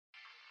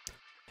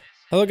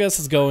Hello guys,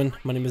 how's it going?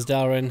 My name is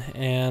Darren,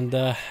 and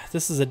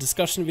this is a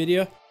discussion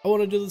video. I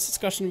want to do this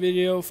discussion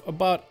video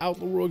about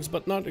Outlaw Rogues,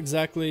 but not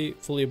exactly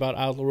fully about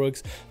Outlaw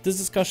Rogues. This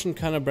discussion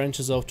kind of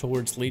branches off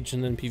towards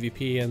Legion and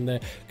PvP, and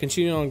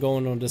continue on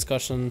going on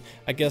discussion.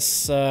 I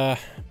guess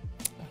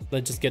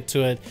let's just get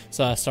to it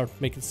so I start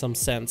making some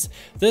sense.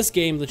 This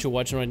game that you're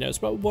watching right now is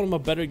probably one of my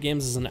better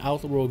games as an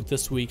Outlaw Rogue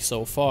this week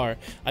so far.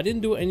 I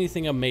didn't do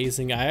anything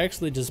amazing. I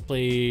actually just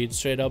played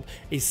straight up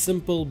a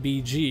simple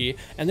BG,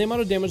 and the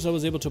amount of damage I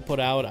was able to put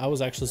out, I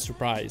was actually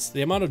surprised.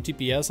 The amount of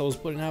DPS I was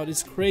putting out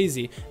is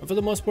crazy, and for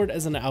the most part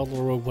as an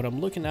Outlaw Rogue, what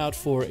I'm looking out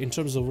for in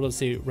terms of, let's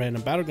say,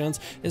 random battlegrounds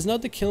is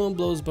not the killing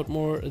blows, but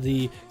more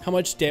the how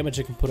much damage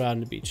I can put out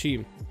in the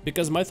BG.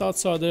 Because my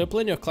thoughts are there are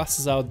plenty of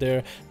classes out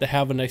there that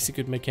have an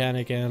execute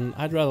mechanic, and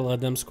I'd rather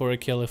let them score a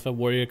kill if a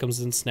warrior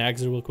comes in,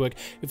 snags it real quick,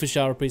 if a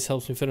shower priest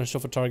helps me finish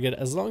off a target.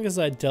 As long as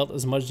I dealt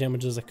as much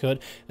damage as I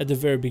could at the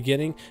very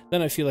beginning,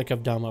 then I feel like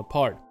I've done my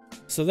part.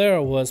 So there I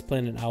was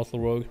playing an Outlaw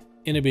Rogue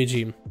in a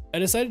BG. I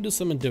decided to do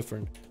something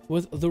different.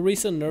 With the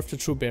recent nerf to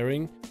true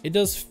bearing, it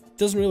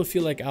doesn't really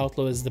feel like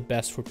Outlaw is the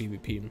best for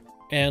PvP.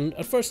 And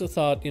at first I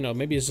thought, you know,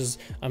 maybe it's just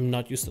I'm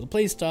not used to the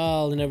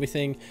playstyle and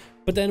everything.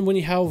 But then when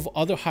you have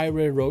other high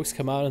rare rogues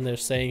come out and they're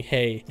saying,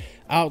 hey,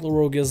 Outlaw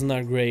Rogue isn't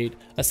that great,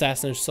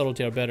 Assassin and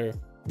Subtlety are better,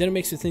 then it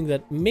makes you think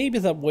that maybe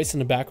that voice in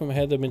the back of my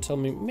head that have been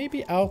telling me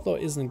maybe Outlaw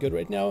isn't good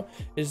right now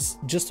is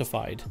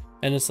justified.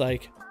 And it's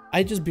like,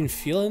 I just been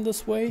feeling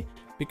this way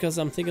because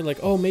I'm thinking like,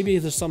 oh, maybe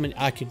there's something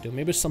I can do,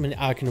 maybe there's something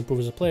I can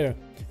improve as a player.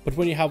 But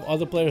when you have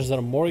other players that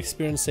are more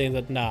experienced saying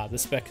that, nah, the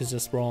spec is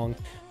just wrong,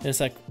 then it's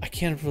like, I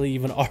can't really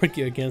even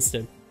argue against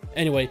it.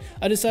 Anyway,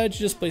 I decided to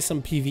just play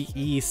some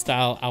PvE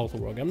style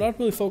Outlaw Rogue. I'm not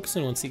really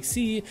focusing on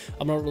CC,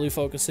 I'm not really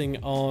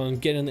focusing on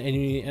getting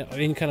any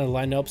kind of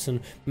lineups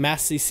and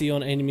mass CC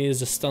on enemies,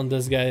 just stun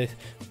this guy,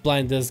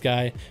 blind this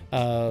guy,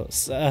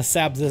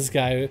 sap this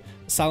guy,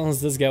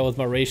 silence this guy with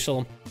my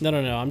racial. No,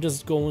 I'm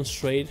just going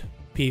straight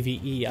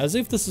PvE, as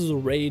if this is a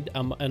raid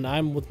and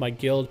I'm with my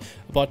guild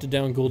about to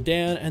down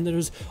Gul'dan, and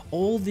there's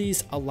all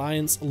these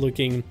alliance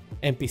looking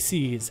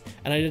NPCs,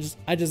 and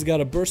I just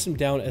gotta burst them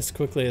down as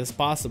quickly as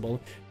possible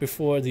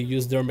before they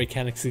use their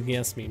mechanics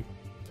against me.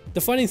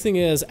 The funny thing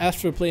is,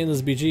 after playing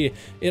this BG,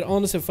 it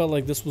honestly felt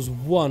like this was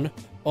one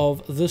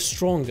of the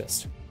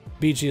strongest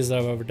BGs that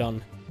I've ever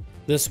done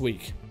this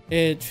week.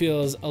 It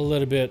feels a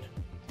little bit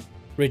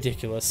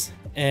ridiculous,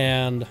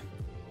 and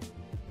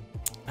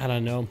I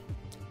don't know.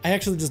 I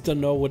actually just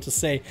don't know what to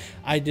say.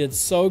 I did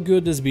so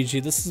good this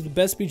BG. This is the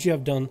best BG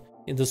I've done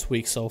in this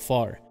week so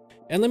far.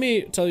 And let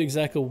me tell you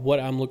exactly what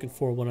I'm looking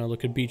for when I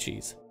look at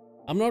BGs.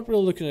 I'm not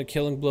really looking at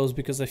killing blows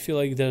because I feel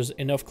like there's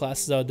enough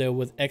classes out there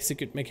with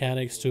execute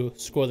mechanics to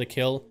score the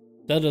kill.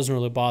 That doesn't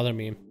really bother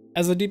me.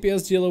 As a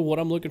DPS dealer, what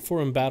I'm looking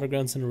for in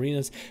battlegrounds and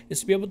arenas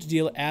is to be able to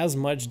deal as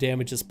much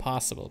damage as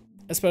possible,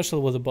 especially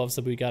with the buffs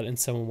that we got in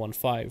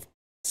 7.1.5.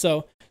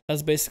 So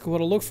that's basically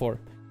what I look for,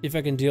 if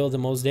I can deal the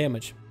most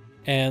damage.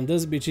 And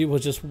this BG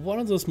was just one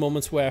of those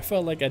moments where I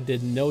felt like I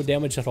did no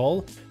damage at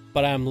all,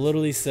 but I'm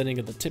literally sitting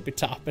at the tippy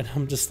top and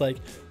I'm just like,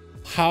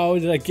 how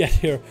did I get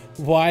here?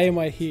 Why am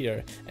I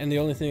here? And the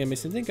only thing it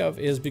makes me think of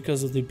is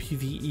because of the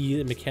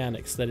PvE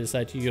mechanics that I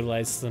decided to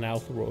utilize as an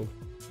Outlaw Rogue.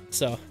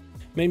 So,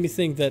 made me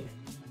think that,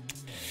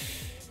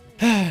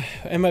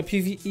 am I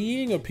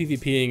PvEing or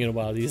PvPing in a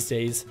while these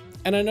days?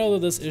 And I know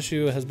that this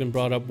issue has been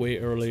brought up way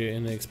earlier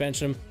in the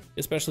expansion,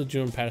 especially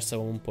during patch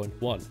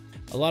 7.1.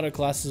 A lot of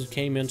classes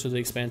came into the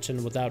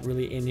expansion without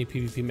really any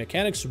PvP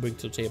mechanics to bring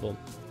to the table.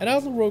 And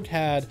Outlaw Rogue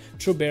had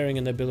true bearing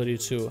and the ability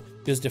to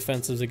use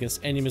defensives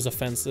against enemies'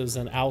 offensives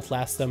and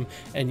outlast them,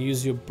 and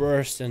use your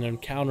burst and then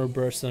counter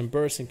burst and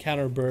burst and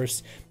counter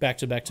burst back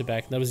to back to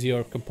back. That was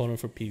your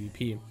component for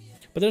PvP.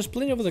 But there's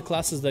plenty of other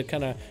classes that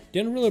kind of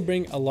didn't really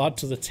bring a lot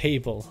to the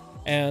table,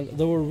 and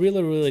they were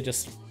really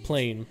just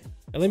plain.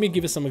 And let me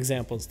give you some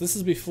examples. This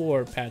is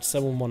before patch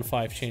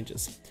 7.1.5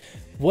 changes.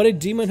 What did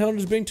Demon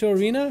Hunters bring to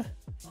Arena?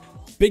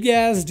 Big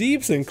ass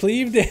deeps and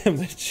cleave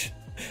damage.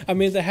 I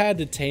mean, they had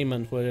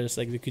Detainment where it's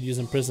like they could use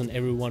Imprison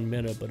every 1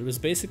 minute, but it was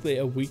basically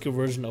a weaker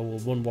version of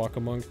a One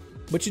Walker Monk.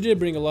 But you did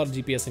bring a lot of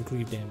DPS and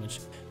cleave damage.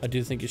 I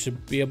do think you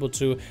should be able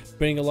to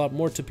bring a lot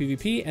more to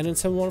PvP, and in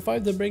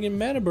 7.1.5 they bring in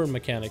Mana Burn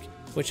mechanic,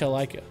 which I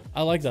like it.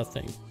 I like that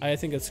thing. I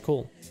think it's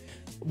cool.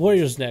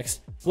 Warriors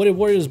next. What did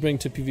Warriors bring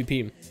to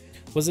PvP?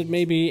 Was it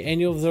maybe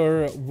any of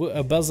their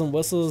bells and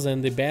whistles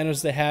and the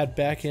banners they had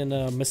back in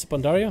Mists of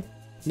Pandaria?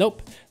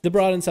 Nope, they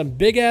brought in some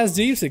big ass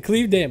deeps and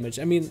cleave damage.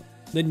 I mean,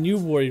 the new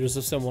warriors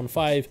of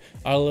 7.1.5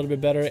 are a little bit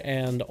better,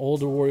 and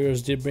older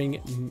warriors did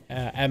bring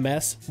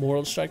MS,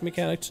 Moral Strike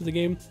mechanic, to the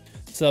game,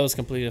 so that was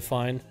completely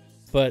fine.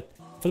 But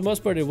for the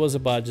most part, it was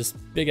about just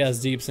big ass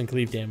deeps and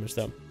cleave damage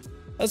though.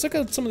 Let's look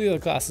at some of the other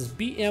classes.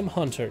 BM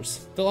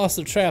Hunters. They lost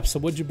their traps, so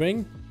what'd you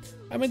bring?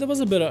 I mean, there was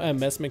a bit of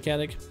MS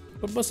mechanic,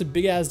 but mostly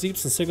big ass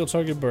deeps and single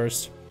target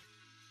burst.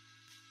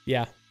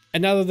 Yeah.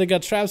 And now that they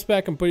got traps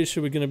back, I'm pretty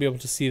sure we're going to be able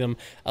to see them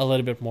a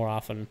little bit more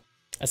often.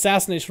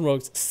 Assassination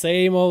Rogues,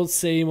 same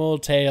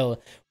old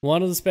tale.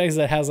 One of the specs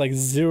that has like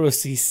 0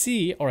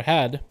 CC, or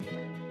had,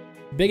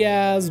 big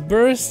ass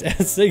burst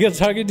and single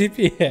target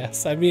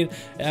DPS. I mean,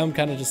 I'm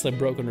kind of just a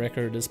broken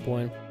record at this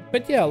point.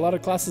 But yeah, a lot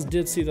of classes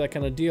did see that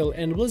kind of deal,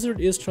 and Blizzard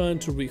is trying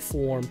to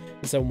reform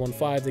in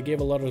 7.15. They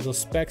gave a lot of those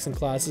specs and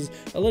classes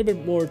a little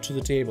bit more to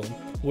the table.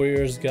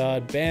 Warriors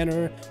got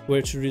Banner,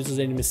 which reduces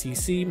enemy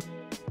CC,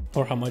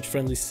 or how much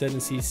friendly set in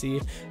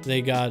CC.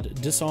 They got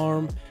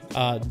Disarm.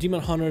 Demon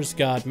Hunters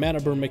got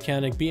Mana Burn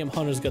mechanic. BM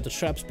Hunters got the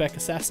Trap spec.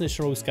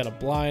 Assassination Rogues got a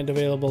Blind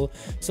available.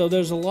 So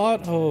there's a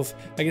lot of,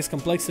 I guess,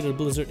 complexity that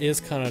Blizzard is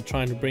kind of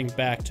trying to bring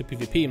back to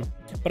PvP.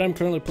 But I'm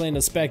currently playing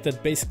a spec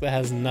that basically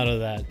has none of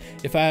that.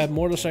 If I had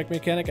Mortal Strike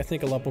mechanic, I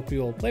think a lot more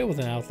people will play with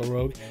an Outlaw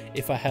Rogue.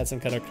 If I had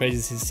some kind of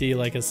crazy CC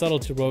like a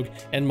Subtlety Rogue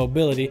and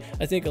Mobility,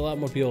 I think a lot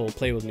more people will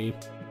play with me.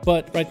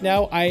 But right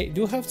now, I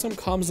do have some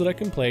comms that I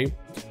can play,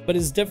 but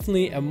it's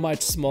definitely a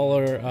much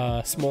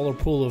smaller smaller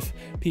pool of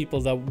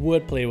people that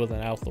would play with an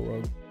Outlaw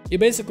Rogue. It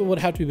basically would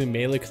have to be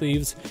melee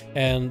cleaves,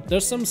 and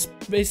there's some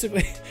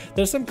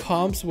there's some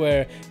comps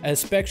where a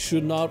spec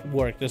should not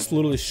work. This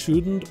literally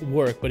shouldn't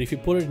work, but if you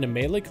put it in a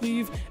melee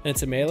cleave and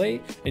it's a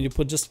melee, and you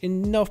put just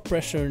enough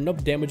pressure,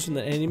 enough damage in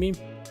the enemy,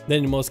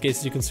 then in most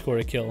cases you can score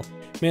a kill,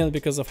 mainly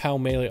because of how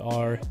melee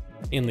are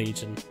in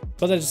Legion.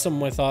 But that's just some of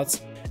my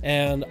thoughts.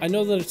 And I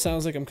know that it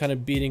sounds like I'm kind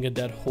of beating a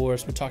dead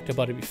horse. We talked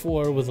about it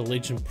before with the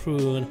Legion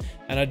Prune,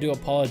 and I do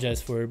apologize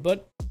for it,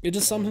 but it's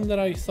just something that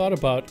I thought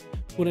about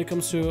when it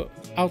comes to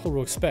Outlaw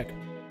Rogue spec.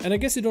 And I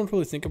guess you don't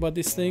really think about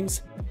these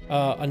things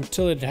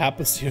until it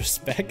happens to your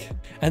spec,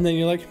 and then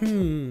you're like,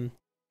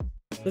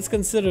 let's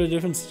consider a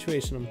different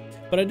situation.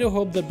 But I do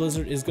hope that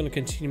Blizzard is going to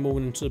continue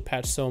moving into the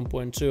patch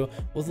 7.2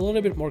 with a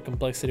little bit more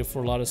complexity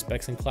for a lot of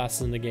specs and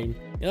classes in the game.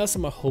 And that's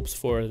some of my hopes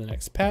for the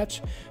next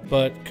patch.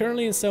 But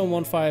currently in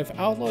 7.15,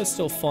 Outlaw is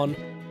still fun,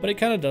 but it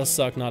kind of does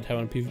suck not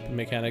having PvP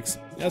mechanics.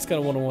 That's kind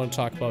of what I want to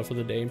talk about for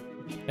the day.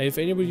 If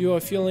any of you are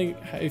feeling,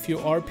 if you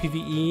are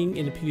PvEing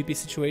in a PvP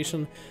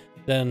situation,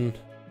 then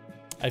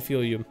I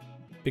feel you.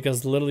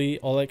 Because literally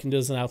all I can do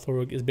as an Outlaw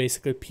Rogue is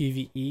basically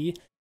PvE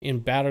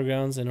in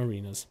battlegrounds and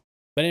arenas.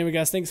 But anyway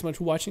guys, thanks so much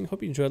for watching.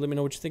 Hope you enjoyed. Let me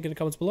know what you think in the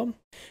comments below.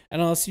 And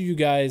I'll see you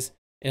guys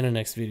in the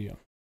next video.